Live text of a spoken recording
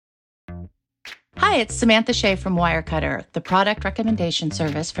Hi, it's Samantha Shea from Wirecutter, the product recommendation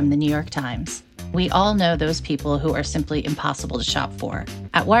service from the New York Times. We all know those people who are simply impossible to shop for.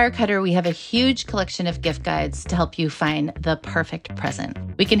 At Wirecutter, we have a huge collection of gift guides to help you find the perfect present.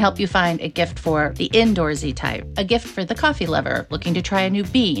 We can help you find a gift for the indoorsy type, a gift for the coffee lover looking to try a new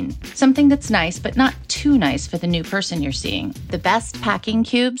bean, something that's nice but not too nice for the new person you're seeing, the best packing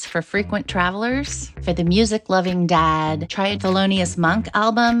cubes for frequent travelers, for the music-loving dad, try a Thelonious Monk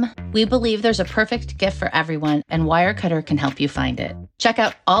album. We believe there's a perfect gift for everyone, and Wirecutter can help you find it. Check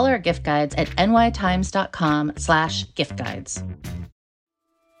out all our gift guides at nytimes.com/gift guides.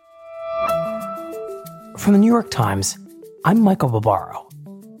 From the New York Times, I'm Michael Barbaro.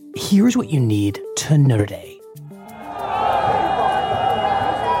 Here's what you need to know today.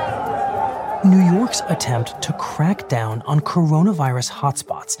 New York's attempt to crack down on coronavirus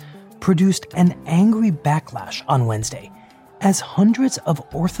hotspots produced an angry backlash on Wednesday as hundreds of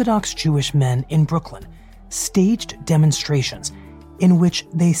Orthodox Jewish men in Brooklyn staged demonstrations in which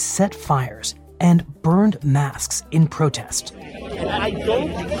they set fires and burned masks in protest. I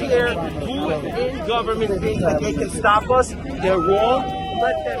don't care who in government thinks that they can stop us. They're wrong.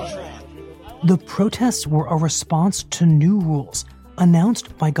 Let them try. The protests were a response to new rules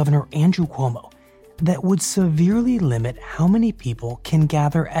announced by Governor Andrew Cuomo that would severely limit how many people can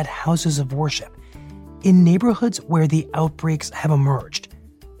gather at houses of worship in neighborhoods where the outbreaks have emerged,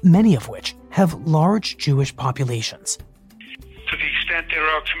 many of which have large Jewish populations. To the extent there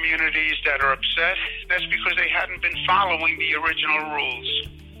are communities that are upset, that's because they hadn't been following the original rules.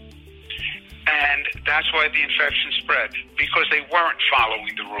 And that's why the infection spread, because they weren't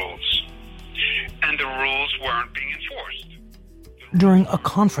following the rules. And the rules weren't being enforced. During a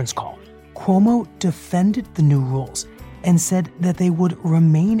conference call, Cuomo defended the new rules and said that they would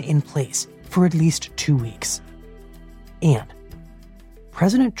remain in place for at least 2 weeks. And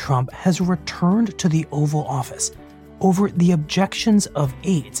President Trump has returned to the Oval Office over the objections of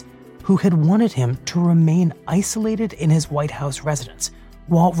aides who had wanted him to remain isolated in his White House residence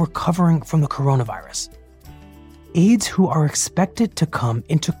while recovering from the coronavirus. Aides who are expected to come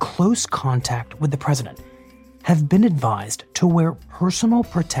into close contact with the president have been advised to wear personal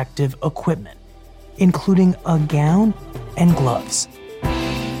protective equipment, including a gown and gloves.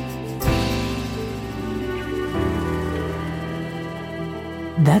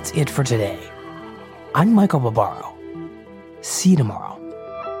 That's it for today. I'm Michael Barbaro. See you tomorrow.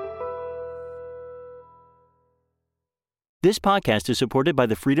 This podcast is supported by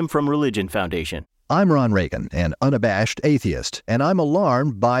the Freedom From Religion Foundation. I'm Ron Reagan, an unabashed atheist, and I'm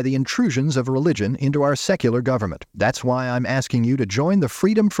alarmed by the intrusions of religion into our secular government. That's why I'm asking you to join the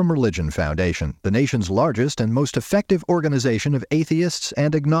Freedom From Religion Foundation, the nation's largest and most effective organization of atheists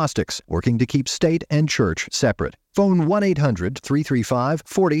and agnostics, working to keep state and church separate. Phone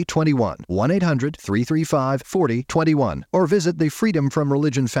 1-800-335-4021, 1-800-335-4021, or visit the Freedom From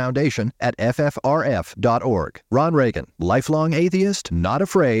Religion Foundation at ffrf.org. Ron Reagan, lifelong atheist, not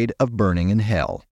afraid of burning in hell.